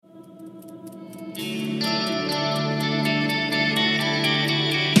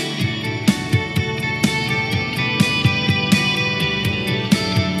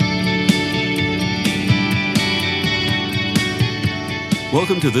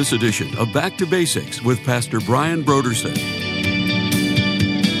Welcome to this edition of Back to Basics with Pastor Brian Brodersen.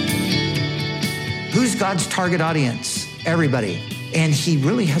 Who's God's target audience? Everybody. And he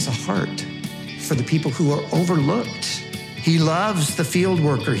really has a heart for the people who are overlooked. He loves the field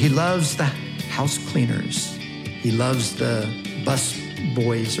worker. He loves the house cleaners. He loves the bus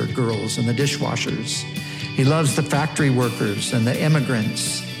boys or girls and the dishwashers. He loves the factory workers and the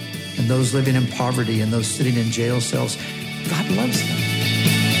immigrants and those living in poverty and those sitting in jail cells. God loves them.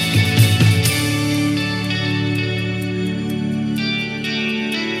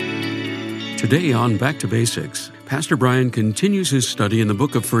 Today on Back to Basics, Pastor Brian continues his study in the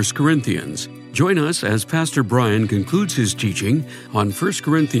book of 1 Corinthians. Join us as Pastor Brian concludes his teaching on 1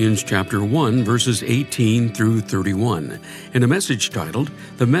 Corinthians chapter 1, verses 18 through 31, in a message titled,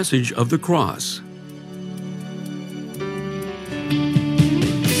 The Message of the Cross.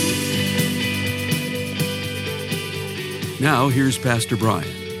 Now, here's Pastor Brian.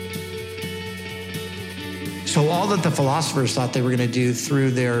 So all that the philosophers thought they were going to do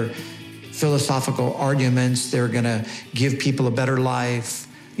through their philosophical arguments, they're going to give people a better life,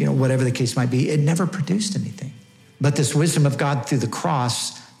 whatever the case might be, it never produced anything. But this wisdom of God through the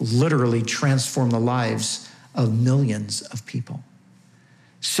cross literally transformed the lives of millions of people.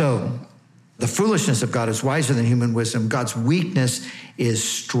 So the foolishness of God is wiser than human wisdom. God's weakness is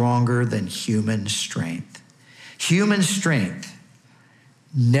stronger than human strength. Human strength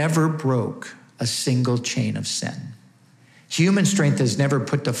never broke a single chain of sin. Human strength has never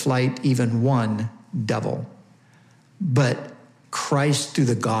put to flight even one devil. But Christ, through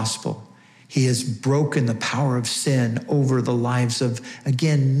the gospel, he has broken the power of sin over the lives of,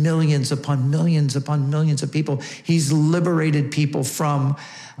 again, millions upon millions upon millions of people. He's liberated people from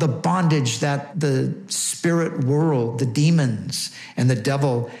the bondage that the spirit world, the demons, and the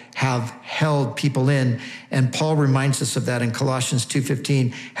devil have held people in. And Paul reminds us of that in Colossians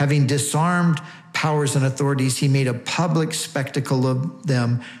 2:15. Having disarmed powers and authorities, he made a public spectacle of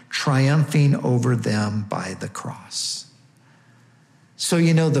them, triumphing over them by the cross. So,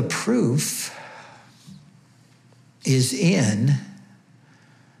 the proof is in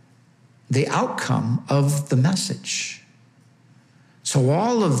the outcome of the message. So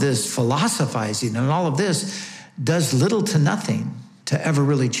all of this philosophizing and all of this does little to nothing to ever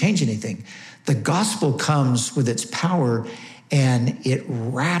really change anything. The gospel comes with its power and it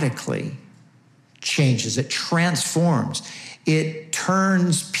radically changes, it transforms, it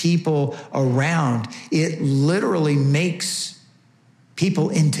turns people around. It literally makes people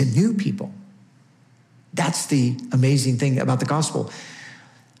into new people. That's the amazing thing about the gospel.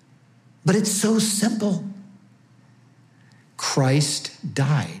 But it's so simple. Christ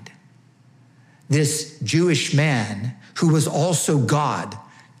died. This Jewish man who was also God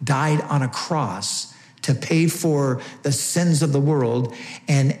died on a cross to pay for the sins of the world,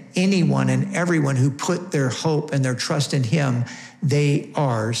 and anyone and everyone who put their hope and their trust in him, they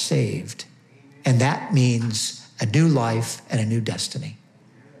are saved. And that means a new life and a new destiny.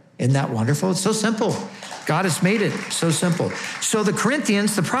 Isn't that wonderful? It's so simple. God has made it so simple. So the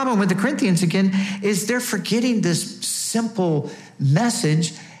problem with the Corinthians again is they're forgetting this simple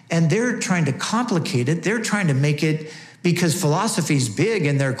message and they're trying to complicate it. They're trying to make it, because philosophy's big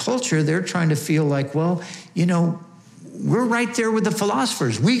in their culture, they're trying to feel like, well, we're right there with the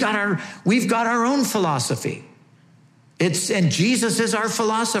philosophers. We've got our own philosophy. And Jesus is our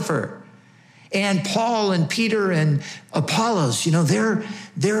philosopher. And Paul and Peter and Apollos,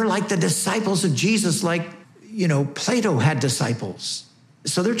 they're like the disciples of Jesus, like, Plato had disciples.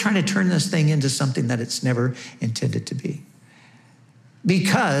 So they're trying to turn this thing into something that it's never intended to be.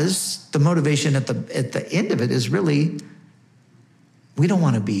 Because the motivation at the end of it is really, we don't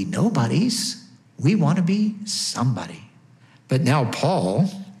want to be nobodies. We want to be somebody. But now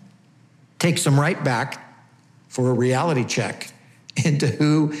Paul takes them right back for a reality check into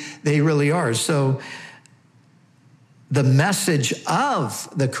who they really are. So the message of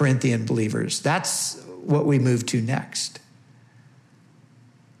the Corinthian believers, that's what we move to next.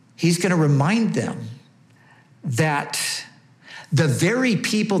 He's going to remind them that the very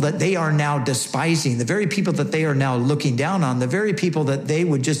people that they are now despising, the very people that they are now looking down on, the very people that they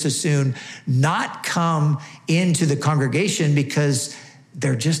would just as soon not come into the congregation because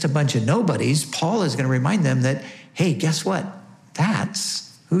they're just a bunch of nobodies, Paul is going to remind them that, hey, guess what?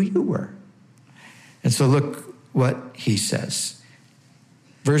 That's who you were. And so look what he says.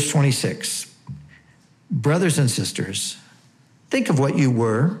 Verse 26, brothers and sisters, think of what you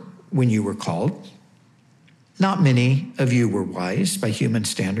were when you were called. Not many of you were wise by human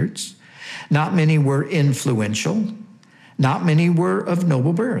standards. Not many were influential. Not many were of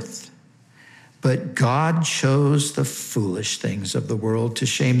noble birth. But God chose the foolish things of the world to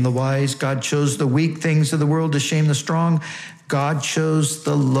shame the wise. God chose the weak things of the world to shame the strong. God chose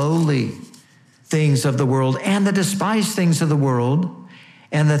the lowly things of the world and the despised things of the world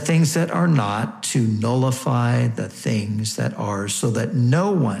and the things that are not to nullify the things that are, so that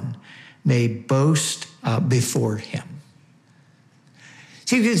no one may boast before him.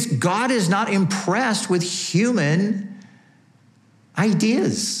 See, because God is not impressed with human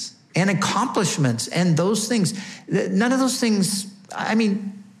ideas and accomplishments and those things. None of those things, I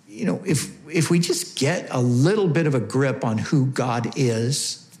mean, you know, if we just get a little bit of a grip on who God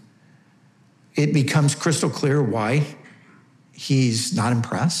is, it becomes crystal clear why he's not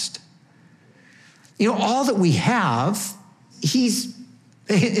impressed. You know, all that we have, he's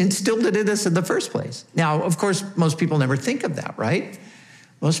instilled it in us in the first place. Now, of course, most people never think of that, right?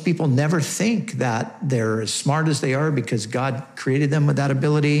 Most people never think that they're as smart as they are because God created them with that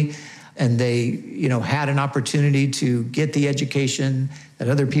ability and they, you know, had an opportunity to get the education that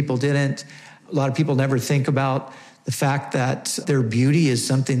other people didn't. A lot of people never think about the fact that their beauty is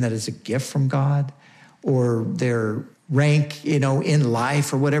something that is a gift from God, or their rank, you know, in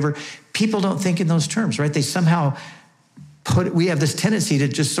life or whatever. People don't think in those terms, right? They somehow we have this tendency to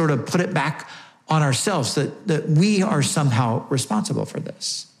just sort of put it back on ourselves, that we are somehow responsible for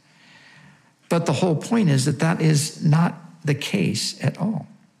this. But the whole point is that is not the case at all.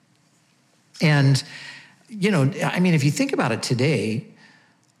 And, you know, I mean, if you think about it today,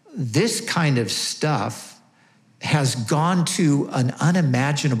 this kind of stuff has gone to an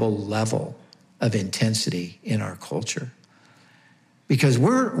unimaginable level of intensity in our culture. Because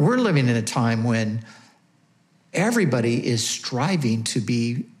we're living in a time when everybody is striving to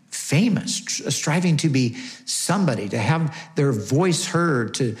be famous, striving to be somebody, to have their voice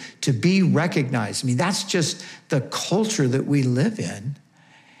heard, to be recognized. I mean, that's just the culture that we live in.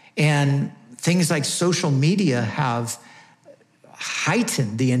 And things like social media have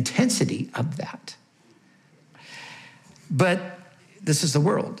heightened the intensity of that. But this is the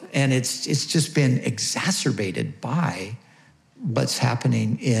world, and it's just been exacerbated by what's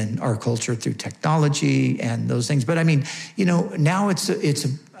happening in our culture through technology and those things. But I mean, you know, now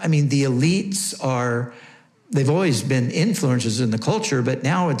I mean, the elites they've always been influencers in the culture, but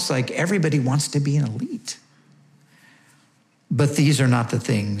now it's like everybody wants to be an elite. But these are not the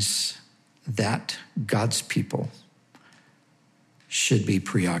things that God's people should be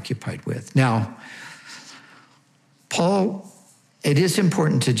preoccupied with. Now, it is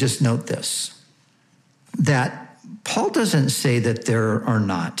important to just note this, that Paul doesn't say that there are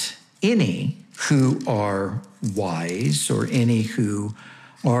not any who are wise or any who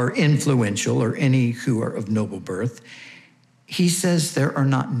are influential or any who are of noble birth. He says there are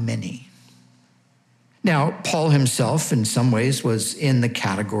not many. Now, Paul himself, in some ways, was in the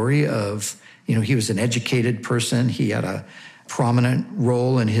category of, you know, he was an educated person. He had a prominent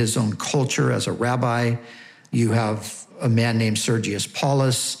role in his own culture as a rabbi. You have a man named Sergius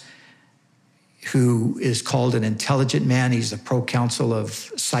Paulus, who is called an intelligent man. He's the proconsul of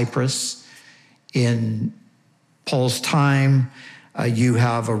Cyprus. In Paul's time, you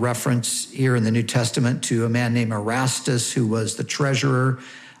have a reference here in the New Testament to a man named Erastus, who was the treasurer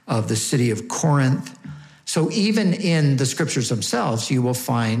of the city of Corinth. So even in the scriptures themselves, you will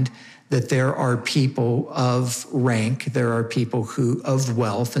find that there are people of rank, there are people of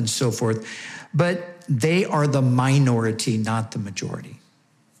wealth and so forth, but they are the minority, not the majority.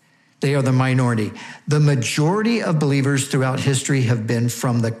 They are the minority. The majority of believers throughout history have been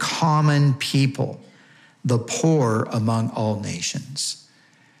from the common people, the poor among all nations.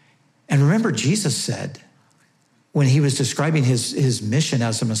 And remember, Jesus said, when he was describing his mission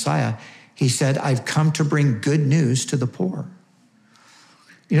as a Messiah, he said, I've come to bring good news to the poor.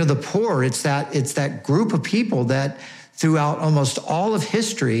 You know, the poor, it's that group of people that throughout almost all of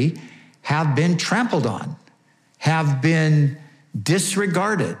history have been trampled on, have been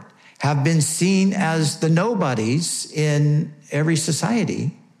disregarded, have been seen as the nobodies in every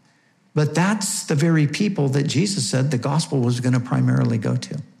society. But that's the very people that Jesus said the gospel was going to primarily go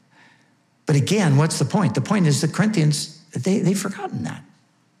to. But again, what's the point? The point is the Corinthians, they've forgotten that.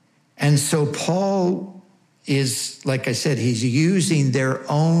 And so Paul is, like I said, he's using their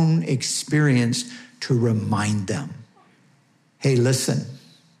own experience to remind them. Hey, listen,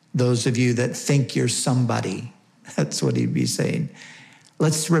 those of you that think you're somebody, that's what he'd be saying.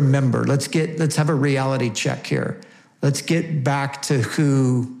 Let's remember, let's have a reality check here. Let's get back to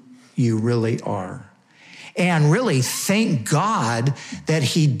who you really are. And really thank God that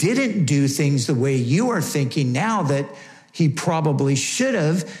he didn't do things the way you are thinking now that he probably should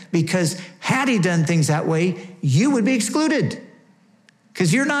have, because had he done things that way, you would be excluded.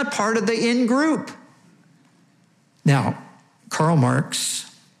 because you're not part of the in group. Now, Karl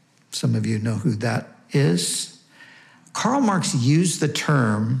Marx, some of you know who that is. Karl Marx used the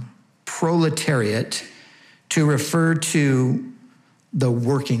term proletariat to refer to the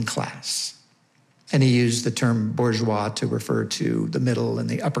working class. And he used the term bourgeois to refer to the middle and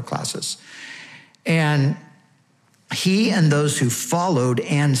the upper classes. And he and those who followed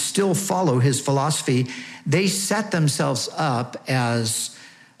and still follow his philosophy, they set themselves up as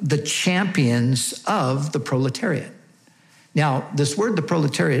the champions of the proletariat. Now, this word, the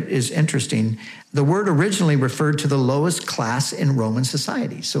proletariat, is interesting. The word originally referred to the lowest class in Roman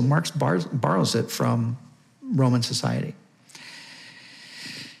society. So Marx borrows it from Roman society.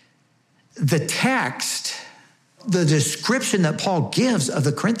 The text, the description that Paul gives of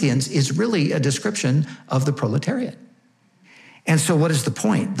the Corinthians is really a description of the proletariat. And so what is the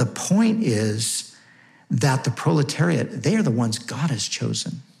point? The point is that the proletariat, they are the ones God has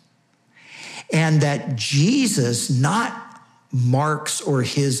chosen. And that Jesus, not Marx or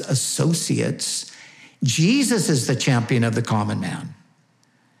his associates, Jesus is the champion of the common man.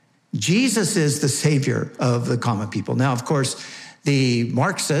 Jesus is the savior of the common people. Now, of course, the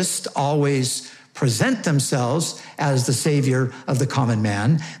Marxists always present themselves as the savior of the common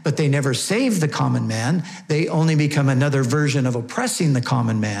man, but they never save the common man. They only become another version of oppressing the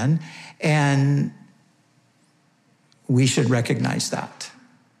common man, and we should recognize that.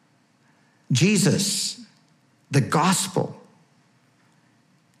 Jesus, the gospel,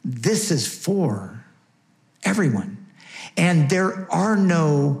 this is for everyone. And there are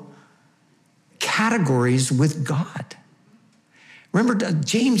no categories with God. Remember,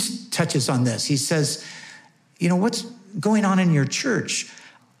 James touches on this. He says, what's going on in your church?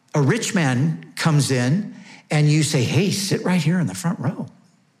 A rich man comes in and you say, hey, sit right here in the front row.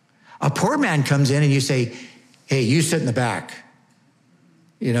 A poor man comes in and you say, hey, you sit in the back.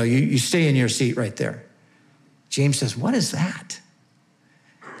 You stay in your seat right there. James says, what is that?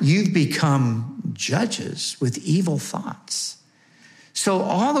 You've become judges with evil thoughts. So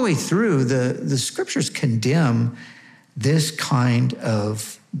all the way through, the scriptures condemn this kind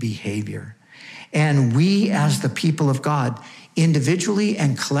of behavior. And we, as the people of God, individually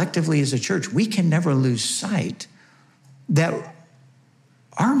and collectively as a church, we can never lose sight that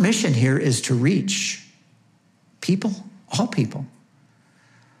our mission here is to reach people, all people,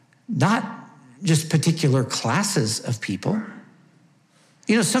 not just particular classes of people.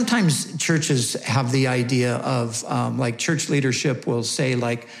 Sometimes churches have the idea of, church leadership will say,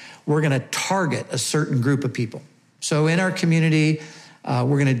 we're going to target a certain group of people. So in our community, we're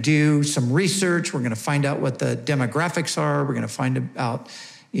going to do some research. We're going to find out what the demographics are. We're going to find out,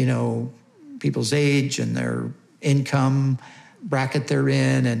 people's age and their income bracket they're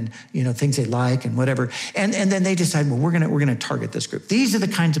in, and things they like and whatever. And then they decide, well, we're going to target this group. These are the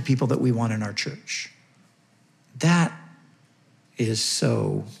kinds of people that we want in our church. That is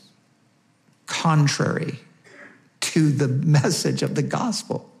so contrary to the message of the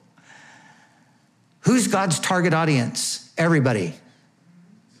gospel. Who's God's target audience? Everybody.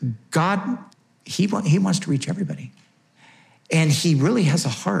 God, he wants to reach everybody. And he really has a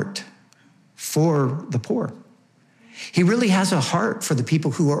heart for the poor. He really has a heart for the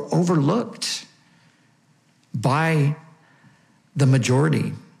people who are overlooked by the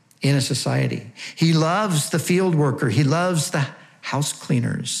majority in a society. He loves the field worker. He loves the house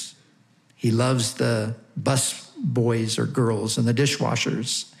cleaners. He loves the bus boys or girls and the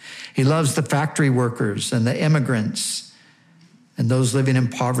dishwashers. He loves the factory workers and the immigrants and those living in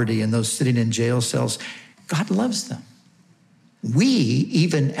poverty and those sitting in jail cells. God loves them. We,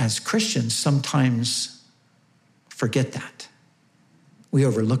 even as Christians, sometimes forget that. We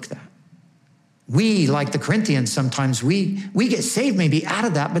overlook that. We, like the Corinthians, sometimes we get saved maybe out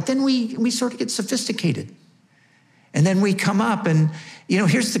of that, but then we sort of get sophisticated. And then we come up and,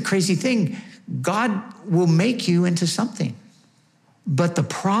 here's the crazy thing. God will make you into something. But the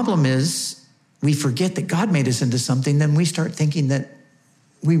problem is we forget that God made us into something. Then we start thinking that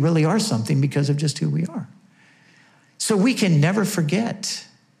we really are something because of just who we are. So we can never forget.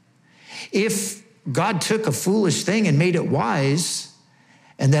 If God took a foolish thing and made it wise,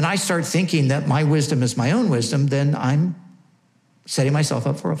 and then I start thinking that my wisdom is my own wisdom, then I'm setting myself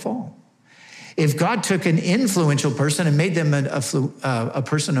up for a fall. If God took an influential person and made them a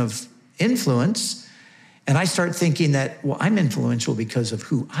person of influence, and I start thinking that, well, I'm influential because of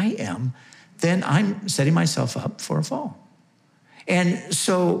who I am, then I'm setting myself up for a fall. And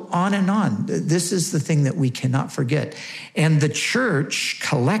so on and on. This is the thing that we cannot forget. And the church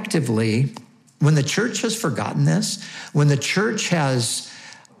collectively, when the church has forgotten this, when the church has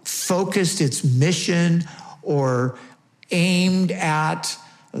focused its mission or aimed at,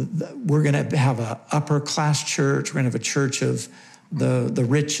 we're going to have an upper class church. We're going to have a church of the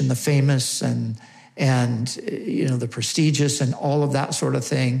rich and the famous and the prestigious and all of that sort of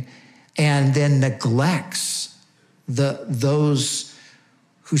thing, and then neglects those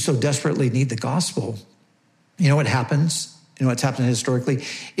who so desperately need the gospel. You know what happens? You know what's happened historically?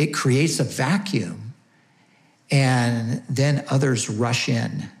 It creates a vacuum, and then others rush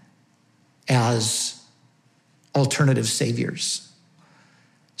in as alternative saviors.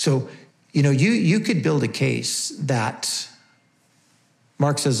 So, you could build a case that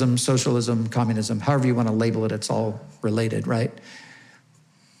Marxism, socialism, communism, however you want to label it, it's all related, right?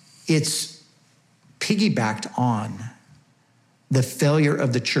 It's piggybacked on the failure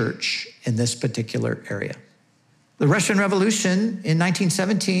of the church in this particular area. The Russian Revolution in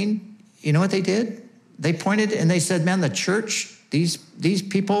 1917, you know what they did? They pointed and they said, man, the church, these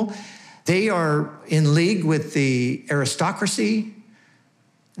people, they are in league with the aristocracy.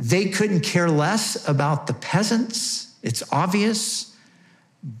 They couldn't care less about the peasants. It's obvious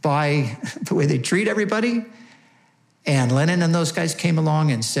by the way they treat everybody. And Lenin and those guys came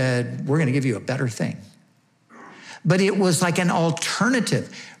along and said, we're going to give you a better thing. But it was like an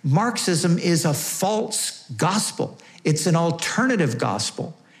alternative. Marxism is a false gospel. It's an alternative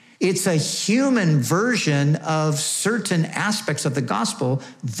gospel. It's a human version of certain aspects of the gospel,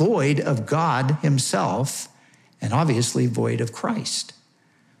 void of God himself, and obviously void of Christ.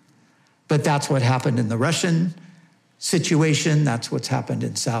 But that's what happened in the Russian situation. That's what's happened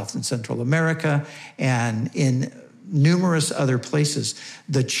in South and Central America and in numerous other places.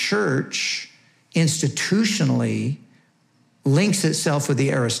 The church institutionally links itself with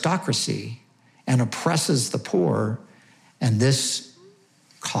the aristocracy and oppresses the poor, and this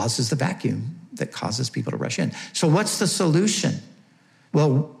causes the vacuum that causes people to rush in. So what's the solution?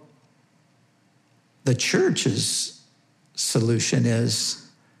 Well, the church's solution is,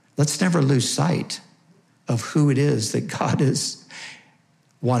 let's never lose sight of who it is that God is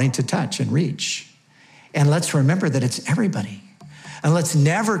wanting to touch and reach. And let's remember that it's everybody. And let's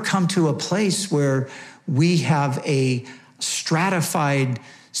never come to a place where we have a stratified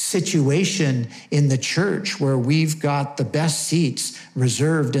situation in the church where we've got the best seats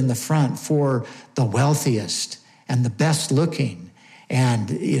reserved in the front for the wealthiest and the best looking. And,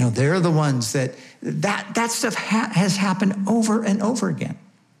 they're the ones that stuff has happened over and over again.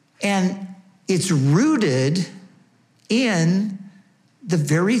 And it's rooted in the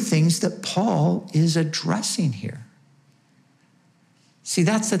very things that Paul is addressing here. See,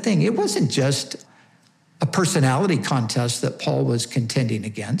 that's the thing. It wasn't just a personality contest that Paul was contending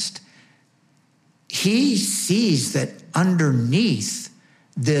against. He sees that underneath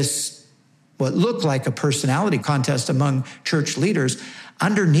this, what looked like a personality contest among church leaders,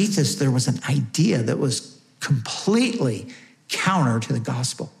 underneath this, there was an idea that was completely counter to the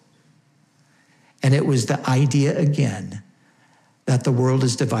gospel. And it was the idea, again, that the world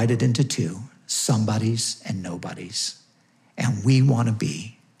is divided into two, somebodies and nobodies. And we want to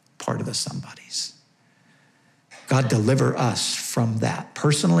be part of the somebodies. God deliver us from that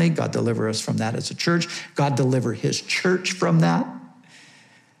personally. God deliver us from that as a church. God deliver his church from that.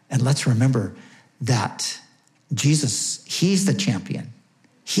 And let's remember that Jesus, he's the champion.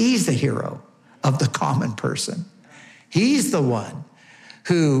 He's the hero of the common person. He's the one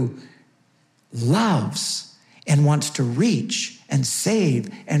who loves and wants to reach and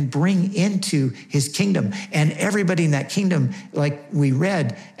save and bring into his kingdom. And everybody in that kingdom, like we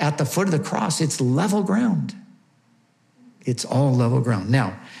read, at the foot of the cross, it's level ground. It's all level ground.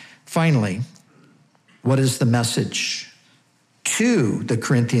 Now, finally, what is the message to the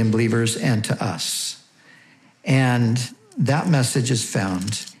Corinthian believers and to us? And that message is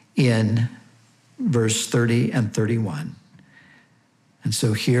found in verse 30 and 31. And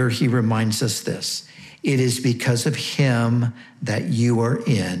so here he reminds us this: it is because of him that you are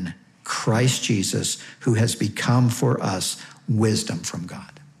in Christ Jesus, who has become for us wisdom from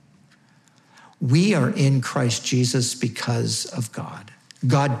God. We are in Christ Jesus because of God.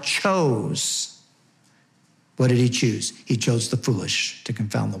 God chose. What did he choose? He chose the foolish to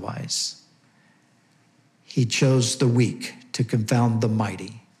confound the wise. He chose the weak to confound the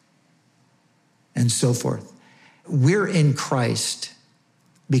mighty, and so forth. We're in Christ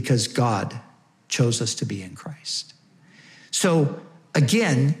because God chose us to be in Christ. So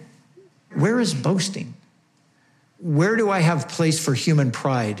again, where is boasting? Where do I have place for human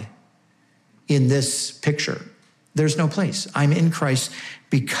pride in this picture? There's no place. I'm in Christ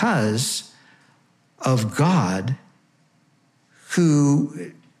because of God,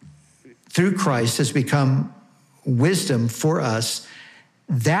 who through Christ has become wisdom for us,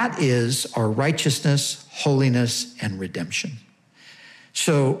 That is our righteousness, holiness, and redemption.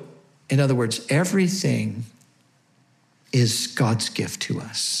 So, in other words, everything is God's gift to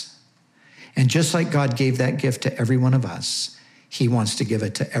us. And just like God gave that gift to every one of us, he wants to give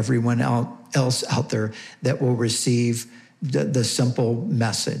it to everyone else out there that will receive the simple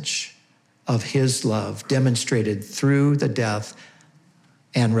message of his love demonstrated through the death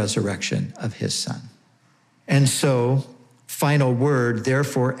and resurrection of his son. And so, final word,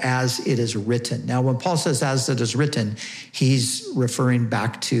 therefore, as it is written. Now, when Paul says as it is written, he's referring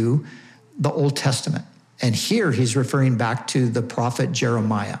back to the Old Testament. And here he's referring back to the prophet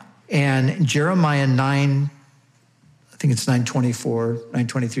Jeremiah. And Jeremiah 9, I think it's 9:24,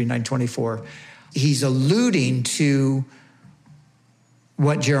 9:23, 9:24, he's alluding to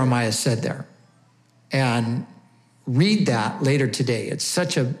what Jeremiah said there. And read that later today. It's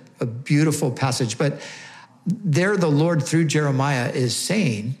such a beautiful passage. But there the Lord, through Jeremiah, is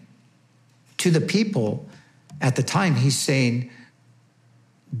saying to the people at the time, he's saying,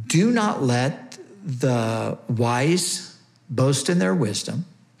 do not let the wise boast in their wisdom.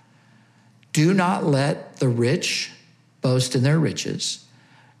 Do not let the rich boast in their riches.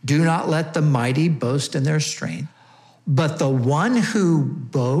 Do not let the mighty boast in their strength. But the one who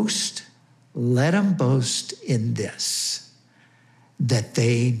boasts, let him boast in this, that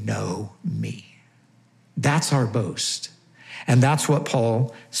they know me. That's our boast. And that's what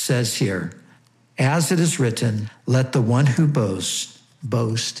Paul says here. As it is written, let the one who boasts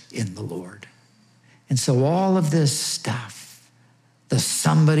boast in the Lord. And so all of this stuff, the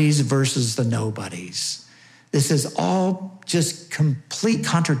somebodies versus the nobodies, this is all just complete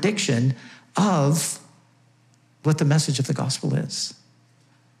contradiction of what the message of the gospel is.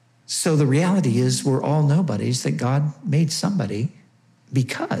 So the reality is we're all nobodies that God made somebody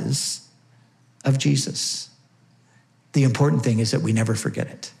because of Jesus. The important thing is that we never forget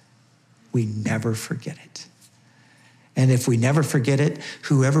it. We never forget it. And if we never forget it,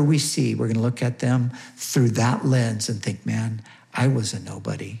 whoever we see, we're going to look at them through that lens and think, man, I was a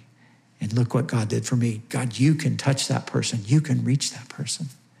nobody. And look what God did for me. God, you can touch that person. You can reach that person.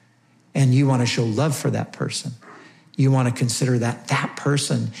 And you want to show love for that person. You want to consider that that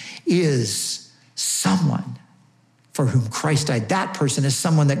person is someone for whom Christ died. That person is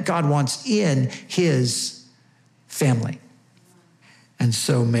someone that God wants in his family. And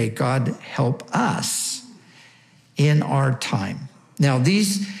so may God help us in our time. Now,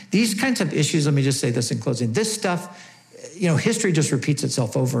 these kinds of issues, let me just say this in closing. This stuff, history just repeats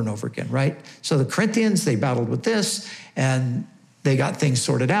itself over and over again, right? So the Corinthians, they battled with this, and they got things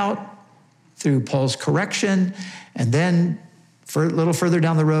sorted out through Paul's correction. And then for a little further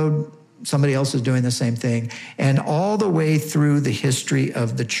down the road, somebody else is doing the same thing. And all the way through the history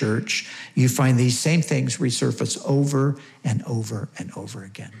of the church, you find these same things resurface over and over and over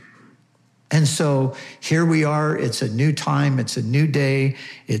again. And so here we are. It's a new time. It's a new day.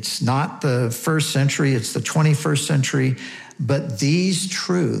 It's not the first century. It's the 21st century. But these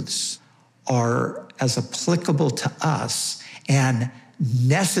truths are as applicable to us and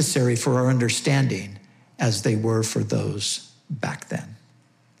necessary for our understanding as they were for those back then.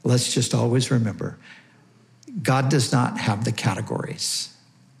 Let's just always remember, God does not have the categories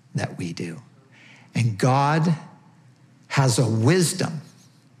that we do. And God has a wisdom,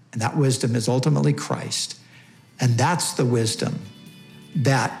 and that wisdom is ultimately Christ. And that's the wisdom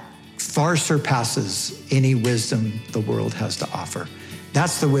that far surpasses any wisdom the world has to offer.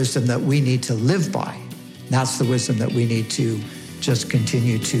 That's the wisdom that we need to live by. That's the wisdom that we need to just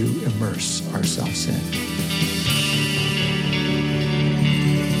continue to immerse ourselves in.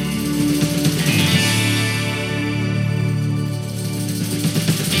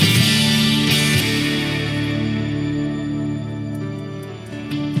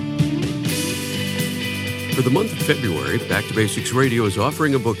 For the month of February, Back to Basics Radio is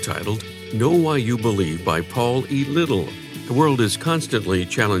offering a book titled Know Why You Believe by Paul E. Little. The world is constantly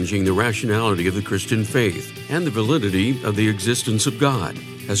challenging the rationality of the Christian faith and the validity of the existence of God.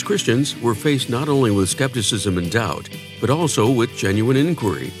 As Christians, we're faced not only with skepticism and doubt, but also with genuine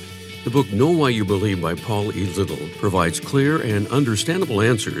inquiry. The book Know Why You Believe by Paul E. Little provides clear and understandable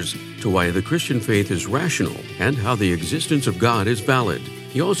answers to why the Christian faith is rational and how the existence of God is valid.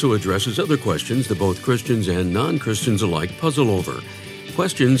 He also addresses other questions that both Christians and non-Christians alike puzzle over.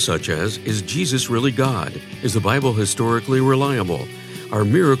 Questions such as, is Jesus really God? Is the Bible historically reliable? Are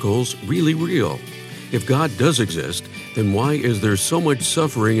miracles really real? If God does exist, then why is there so much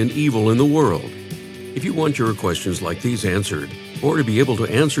suffering and evil in the world? If you want your questions like these answered, or to be able to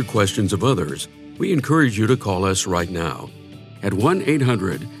answer questions of others, we encourage you to call us right now at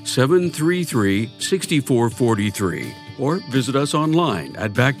 1-800-733-6443 or visit us online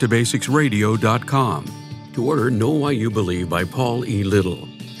at backtobasicsradio.com. To order Know Why You Believe by Paul E. Little.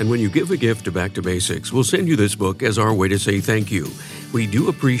 And when you give a gift to Back to Basics, we'll send you this book as our way to say thank you. We do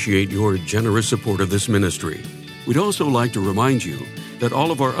appreciate your generous support of this ministry. We'd also like to remind you that all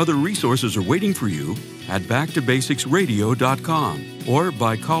of our other resources are waiting for you at backtobasicsradio.com or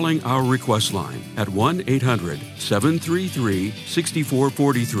by calling our request line at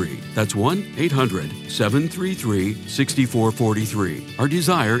 1-800-733-6443. That's 1-800-733-6443. Our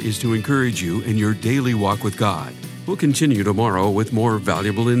desire is to encourage you in your daily walk with God. We'll continue tomorrow with more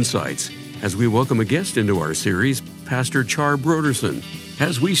valuable insights as we welcome a guest into our series, Pastor Char Broderson,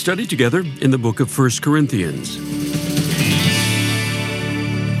 as we study together in the book of 1 Corinthians.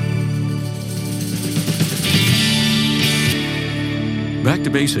 Back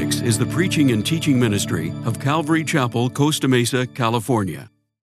to Basics is the preaching and teaching ministry of Calvary Chapel, Costa Mesa, California.